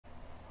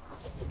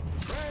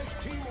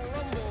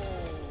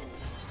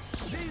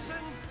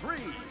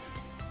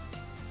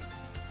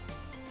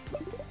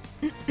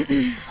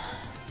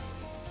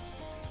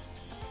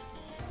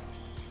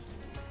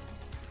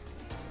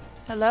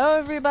Hello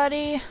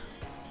everybody.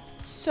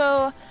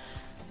 So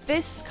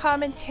this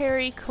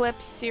commentary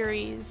clip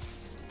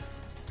series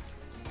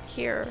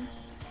here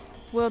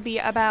will be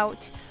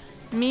about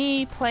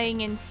me playing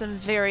in some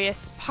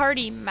various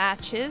party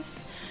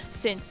matches,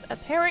 since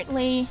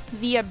apparently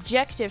the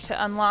objective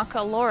to unlock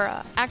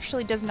Elora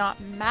actually does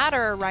not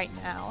matter right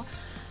now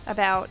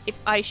about if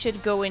I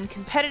should go in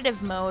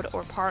competitive mode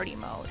or party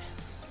mode,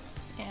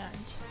 and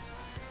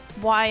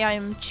why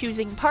I'm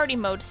choosing party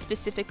mode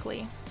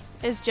specifically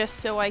is just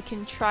so I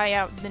can try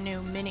out the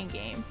new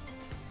minigame.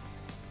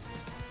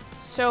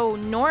 So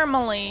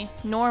normally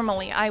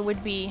I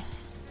would be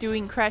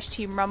doing Crash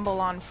Team Rumble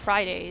on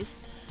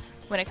Fridays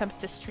when it comes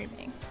to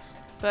streaming,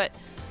 but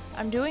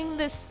I'm doing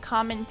this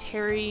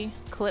commentary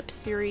clip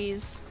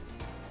series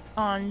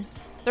on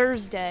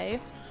Thursday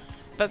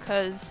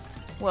because,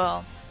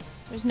 well,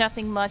 there's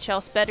nothing much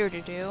else better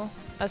to do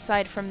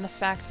aside from the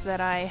fact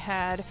that I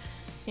had,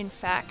 in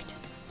fact,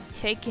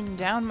 taken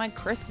down my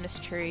Christmas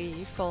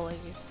tree fully.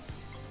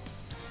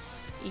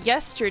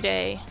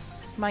 Yesterday,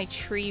 my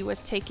tree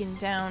was taken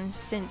down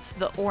since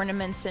the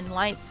ornaments and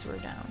lights were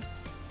down.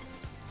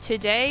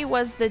 Today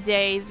was the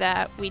day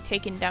that we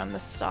taken down the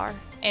star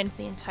and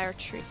the entire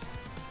tree.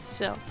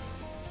 So,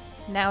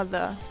 now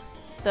the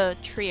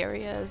tree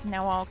area is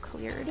now all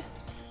cleared.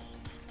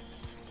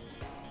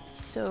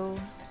 So,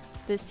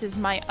 this is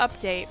my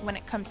update when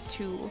it comes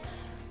to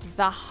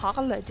the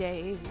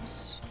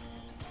holidays.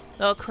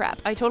 Oh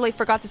crap, I totally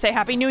forgot to say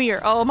Happy New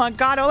Year. Oh my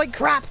god, holy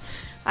crap!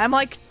 I'm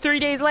like 3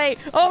 days late.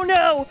 Oh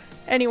no!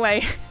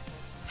 Anyway,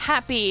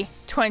 happy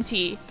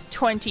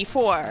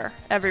 2024,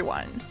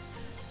 everyone.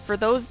 For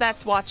those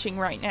that's watching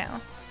right now,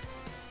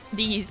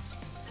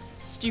 these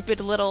stupid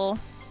little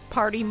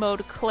party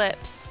mode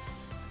clips.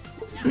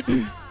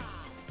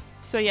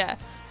 So yeah.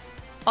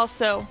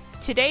 Also,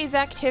 today's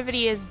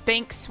activity is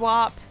bank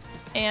swap,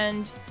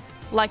 and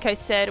like I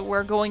said,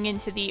 we're going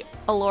into the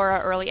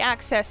Elora early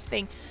access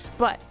thing,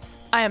 but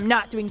I am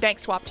not doing bank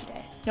swap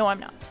today. No, I'm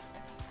not.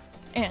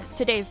 And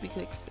today's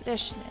weekly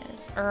expedition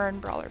is earn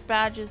brawler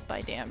badges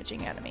by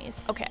damaging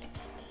enemies. Okay.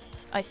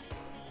 I see.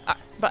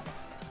 But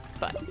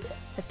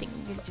the thing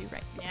I'm gonna do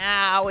right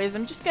now is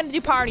I'm just gonna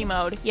do party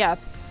mode. Yeah.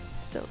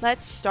 So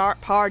let's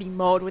start party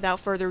mode without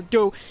further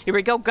ado. Here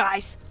we go,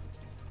 guys.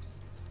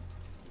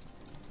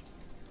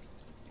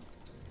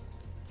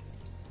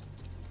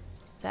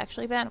 It's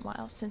actually been a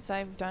while since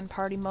I've done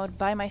party mode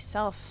by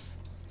myself,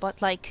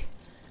 but like,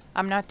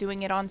 I'm not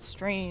doing it on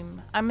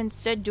stream. I'm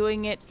instead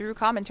doing it through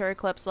commentary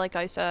clips, like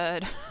I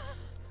said.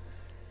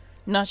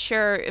 Not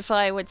sure if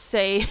I would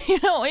say,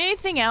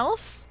 anything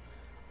else?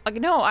 Like,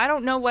 no, I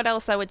don't know what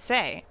else I would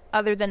say,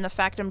 other than the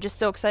fact I'm just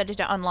so excited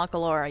to unlock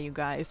Elora, you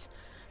guys.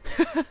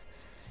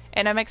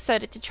 And I'm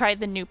excited to try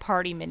the new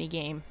party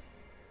minigame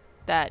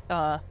that,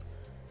 I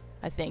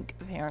think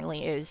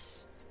apparently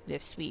is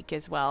this week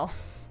as well.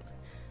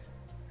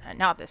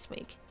 Not this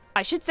week.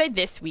 I should say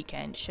this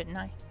weekend, shouldn't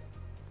I?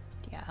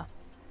 Yeah.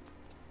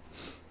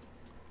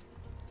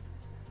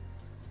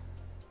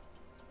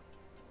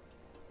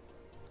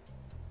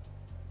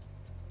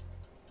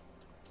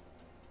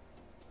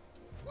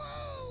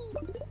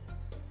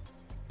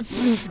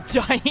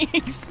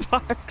 Dying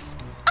sparks.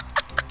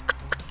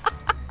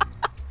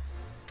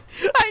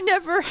 I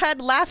never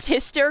had laughed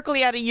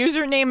hysterically at a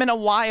username in a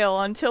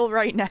while until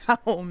right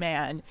now,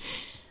 man.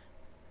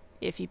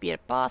 If you beat a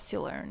boss,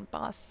 you'll earn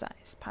boss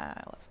size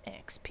pile of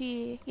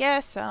XP.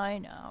 Yes, I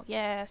know.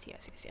 Yes.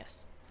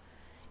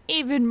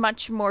 Even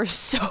much more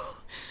so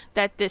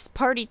that this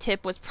party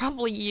tip was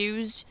probably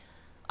used,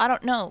 I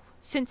don't know,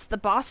 since the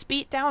boss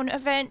beatdown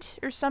event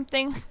or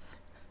something.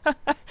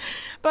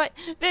 But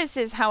this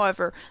is,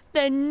 however,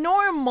 the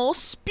normal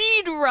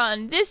speed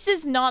run. This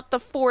is not the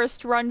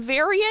forest run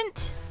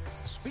variant.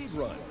 Speed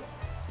run.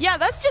 Yeah,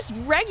 that's just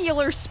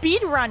regular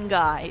speed run,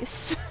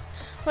 guys.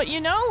 But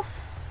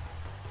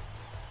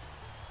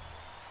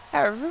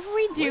however, if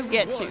we do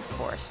get to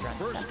forest run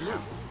somehow,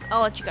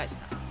 I'll let you guys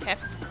know, okay?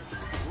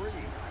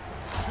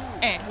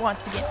 And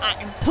once again, I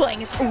am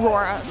playing as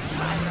Elora.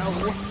 I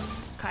know,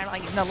 kind of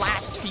like in the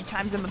last few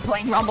times I've been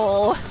playing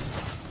Rumble.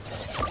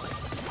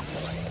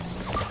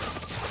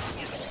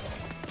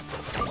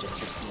 I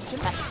just received a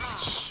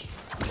message,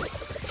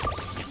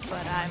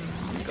 but I'm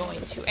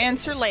going to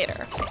answer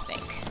later, I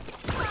think.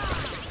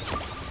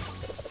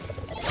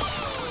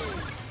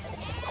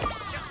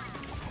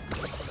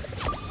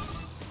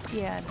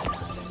 Yeah,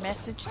 another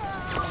message that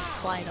I'll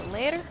reply to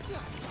later.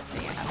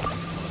 Yeah.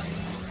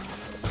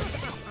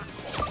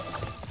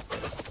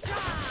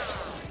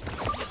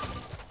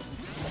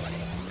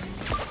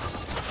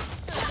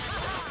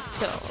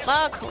 So,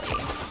 luckily,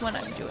 when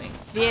I'm doing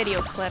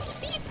video clips,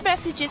 these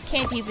messages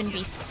can't even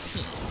be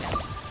seen.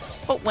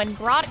 But when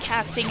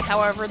broadcasting,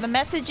 however, the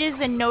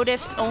messages and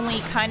notifs only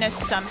kind of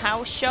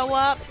somehow show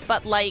up,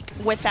 but like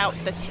without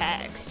the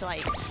text.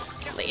 Like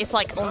it's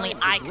like only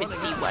I could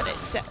see what it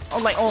says. Or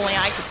like only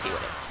I could see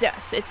what it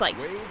says. It's like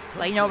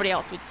nobody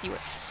else would see what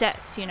it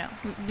says,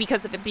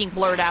 because of it being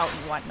blurred out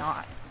and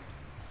whatnot.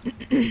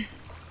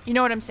 You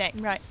know what I'm saying,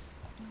 right?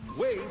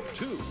 Wave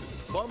 2,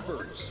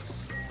 bumpers.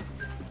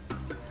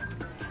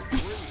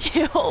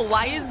 Still,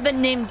 why is the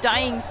name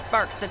Dying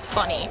Sparks? That's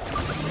funny.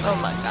 Oh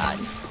my god.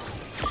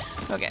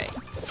 Okay.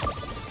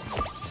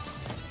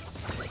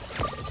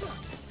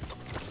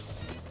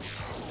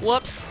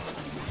 Whoops.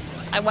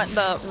 I went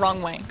the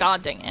wrong way.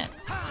 God dang it.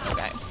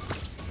 Okay.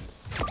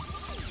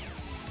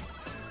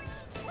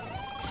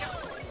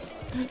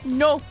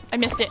 No, I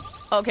missed it.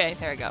 Okay,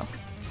 there we go.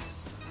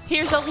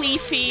 Here's a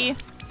Leafy.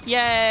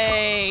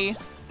 Yay.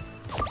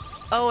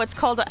 Oh, it's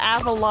called an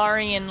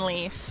Avalarian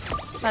leaf.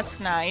 That's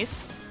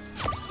nice.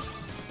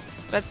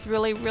 That's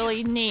really,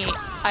 really neat.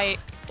 I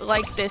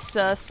like this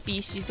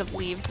species of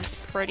leaves. It's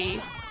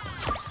pretty.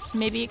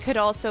 Maybe it could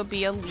also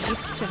be a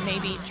leaf to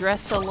maybe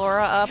dress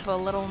Elora up a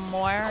little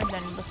more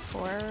than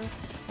before.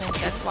 I think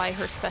that's why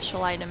her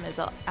special item is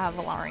an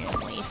Avalarian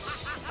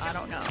leaf. I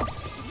don't know.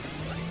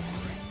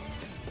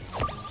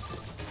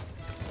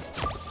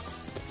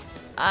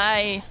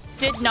 I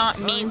did not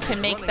mean to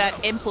make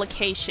that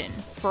implication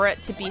for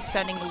it to be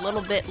sounding a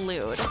little bit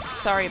lewd.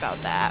 Sorry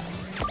about that.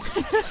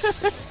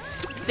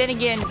 Then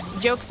again,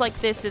 jokes like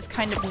this is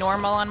kind of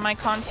normal on my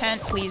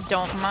content. Please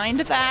don't mind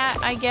that,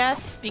 I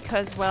guess,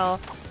 because, well,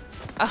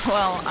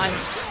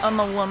 I'm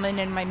a woman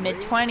in my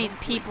mid-20s.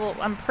 People,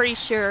 I'm pretty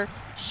sure,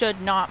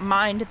 should not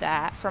mind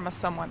that from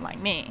someone like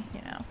me,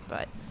 you know,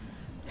 but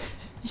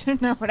you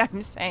know what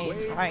I'm saying,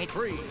 Wave right?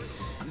 3,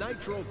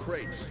 nitro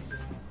crates.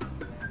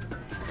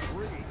 3,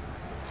 2,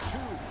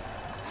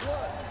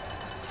 1,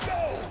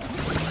 go!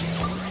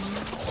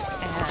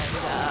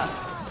 And,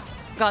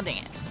 god dang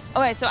it.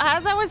 Okay, so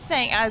as I was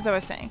saying, it's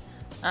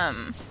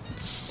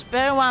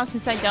been a while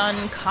since I've done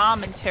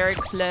commentary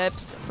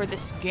clips for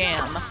this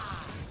game.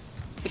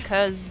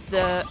 Because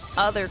the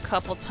other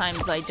couple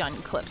times I done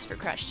clips for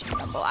Crash Team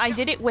Rumble, I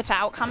did it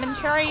without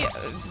commentary,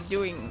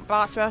 doing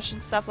boss rush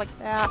and stuff like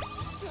that.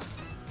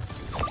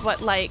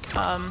 But like,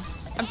 I'm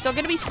still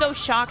gonna be so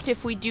shocked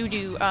if we do,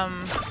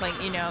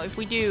 like, you know, if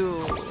we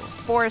do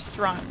Forest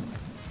Run,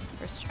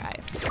 first try.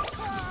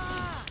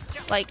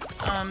 Like,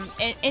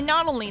 and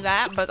not only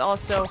that, but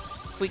also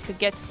we could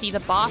get to see the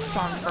boss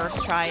on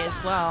first try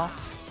as well.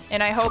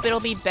 And I hope it'll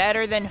be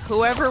better than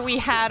whoever we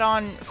had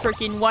on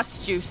freaking What's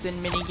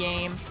Juicin'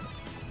 minigame.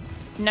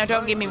 Now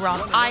don't get me wrong,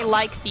 I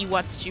like the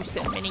What's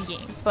Juicin'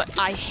 minigame, but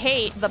I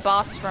hate the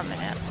boss from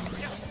it.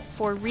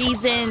 For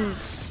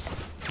reasons.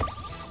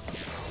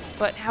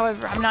 But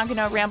however, I'm not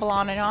gonna ramble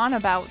on and on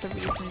about the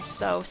reasons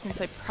though, since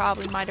I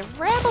probably might have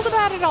rambled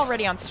about it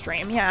already on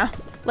stream, yeah.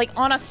 Like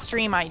on a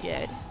stream I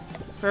did.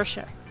 For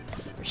sure.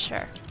 For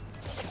sure.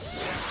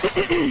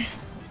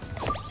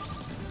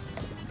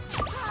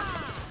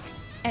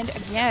 And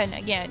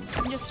again,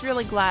 I'm just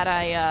really glad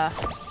I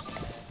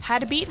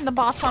had beaten the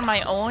boss on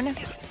my own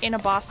in a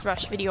boss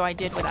rush video I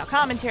did without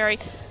commentary.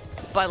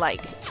 But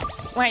like,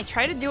 when I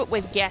try to do it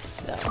with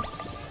guests though,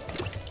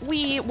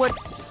 we would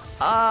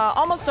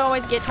almost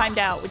always get timed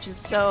out, which is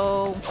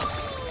so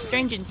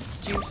strange and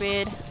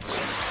stupid.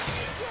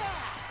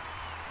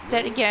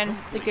 Then again,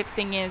 the good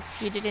thing is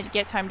we didn't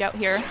get timed out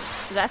here,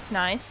 so that's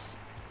nice.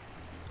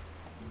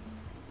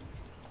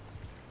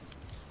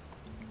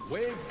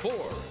 Wave 4,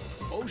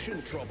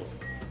 ocean trouble.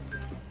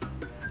 3,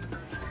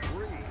 2,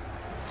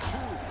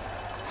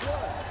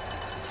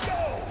 1,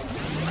 go!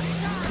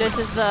 This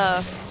is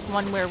the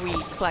one where we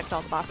collect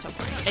all the boss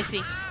tokens. I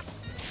see.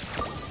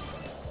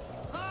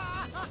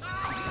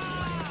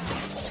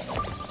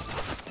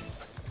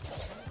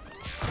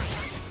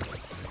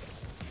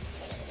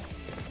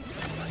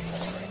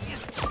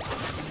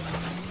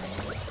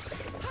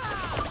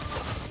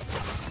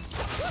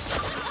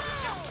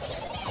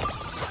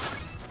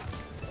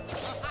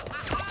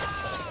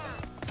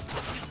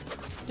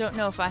 Don't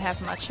know if I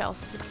have much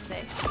else to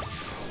say.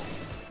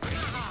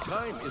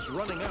 Time is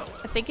running out.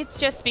 I think it's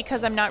just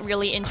because I'm not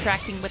really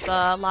interacting with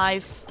a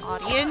live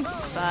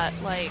audience, but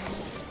like,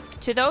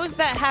 to those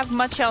that have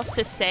much else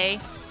to say,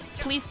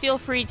 please feel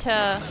free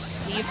to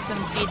leave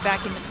some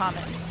feedback in the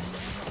comments.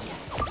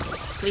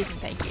 Please and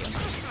thank you.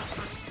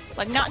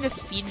 Like, not just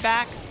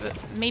feedbacks, but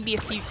maybe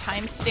a few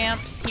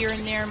timestamps here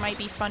and there might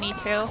be funny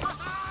too.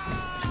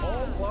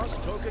 All boss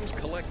tokens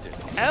collected.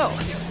 Oh.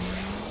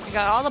 We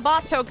got all the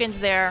boss tokens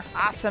there.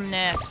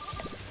 Awesomeness.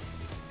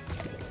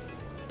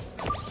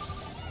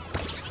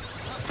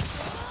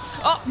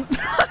 Oh!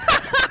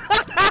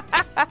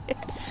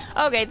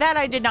 Okay, that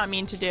I did not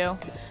mean to do.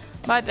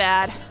 My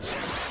bad.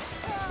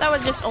 That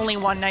was just only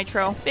one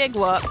nitro. Big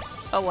whoop.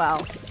 Oh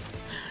well.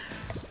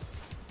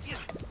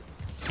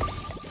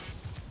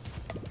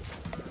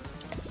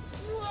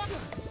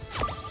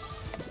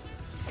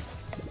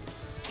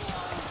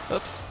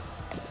 Oops.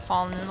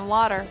 Fallen in the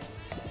water.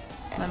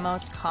 My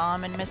most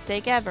common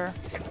mistake ever.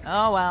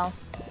 Oh well.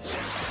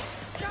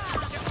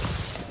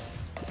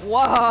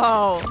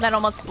 Whoa! That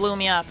almost blew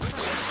me up.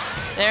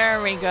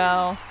 There we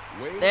go.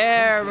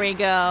 There we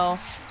go.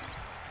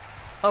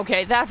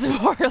 Okay, that's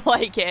more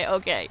like it.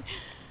 Okay.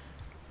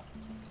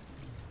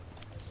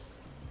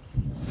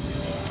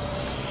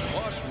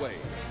 Boss wave.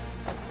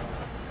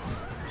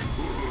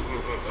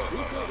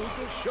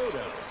 Final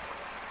showdown.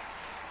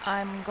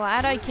 I'm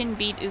glad I can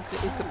beat Uka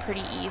Uka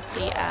pretty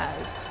easily as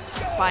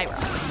Spyro.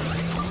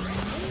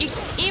 You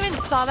even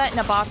saw that in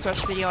a boss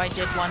rush video I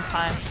did one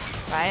time,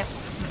 right?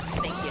 I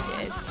think you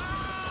did.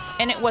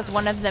 And it was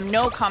one of them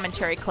no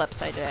commentary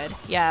clips I did.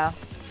 Yeah.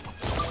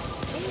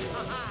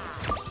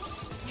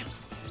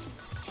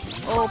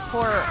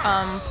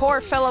 Oh,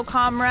 poor fellow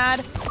comrade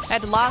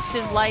had lost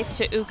his life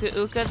to Uka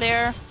Uka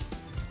there.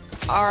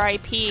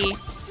 R.I.P.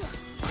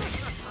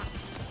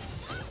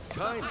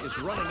 Time is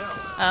running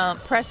out.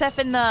 Press F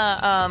in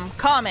the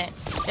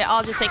comments. Yeah,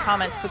 I'll just say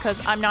comments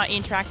because I'm not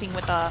interacting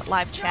with the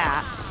live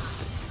chat.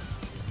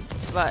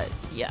 But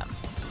yeah,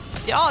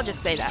 I'll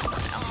just say that for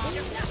now.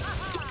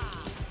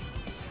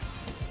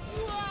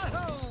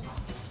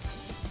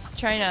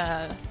 Trying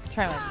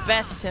my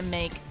best to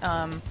make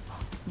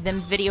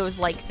them videos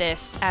like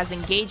this as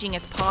engaging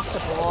as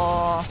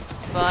possible,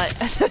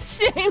 but at the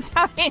same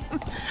time,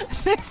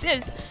 this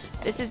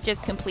is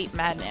just complete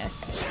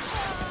madness.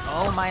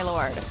 Oh my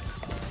lord!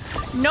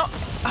 No,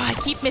 I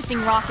keep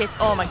missing rockets.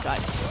 Oh my god!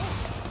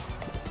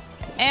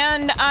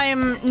 And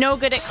I'm no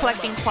good at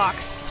collecting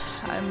clocks.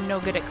 I'm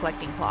no good at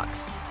collecting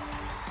clocks.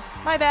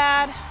 My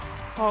bad.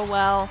 Oh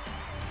well.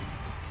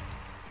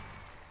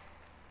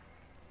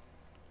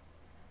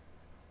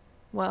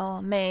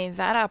 Well, may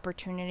that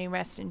opportunity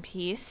rest in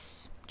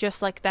peace.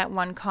 Just like that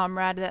one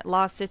comrade that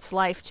lost its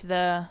life to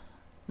the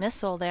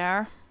missile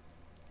there.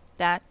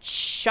 That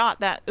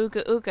shot that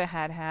Uka Uka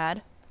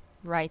had.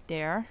 Right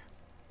there.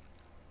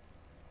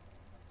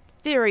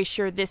 Very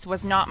sure this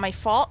was not my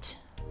fault.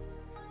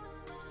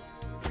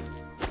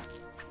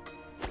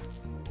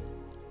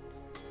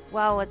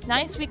 Well, it's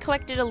nice we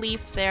collected a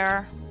leaf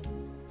there.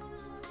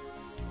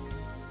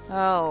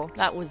 Oh,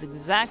 that was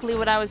exactly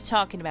what I was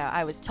talking about.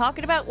 I was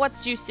talking about what's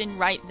juicing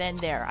right then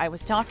there. I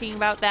was talking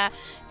about that,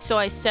 so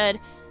I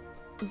said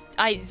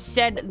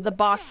the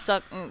boss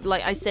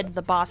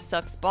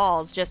sucks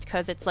balls just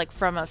because it's like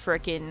from a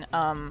freaking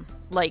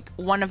like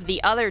one of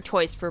the other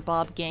Toys for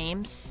Bob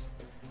games.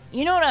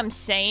 You know what I'm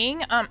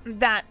saying?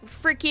 That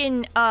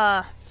freaking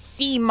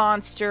sea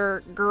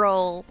monster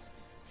girl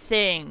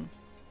thing.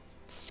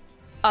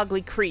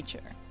 Ugly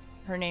creature.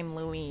 Her name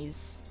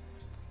Louise.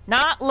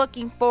 Not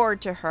looking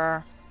forward to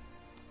her.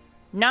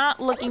 Not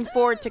looking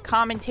forward to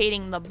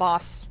commentating the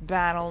boss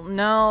battle.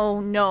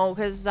 No,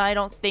 because I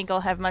don't think I'll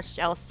have much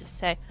else to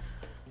say.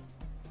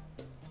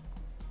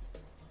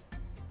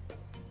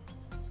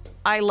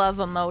 I love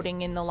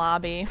emoting in the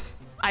lobby.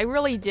 I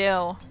really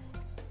do.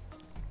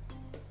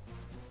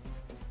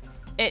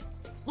 It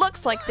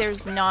looks like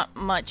there's not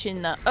much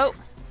in the... Oh!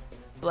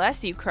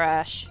 Bless you,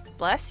 Crash.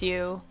 Bless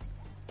you.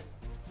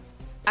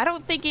 I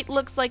don't think it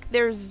looks like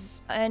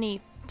there's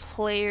any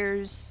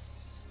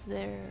players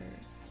there.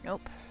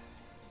 Nope.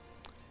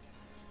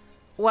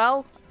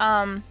 Well,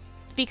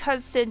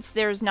 because since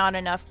there's not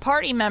enough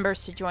party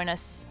members to join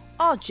us,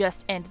 I'll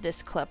just end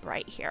this clip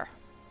right here.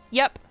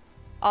 Yep,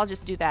 I'll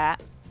just do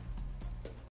that.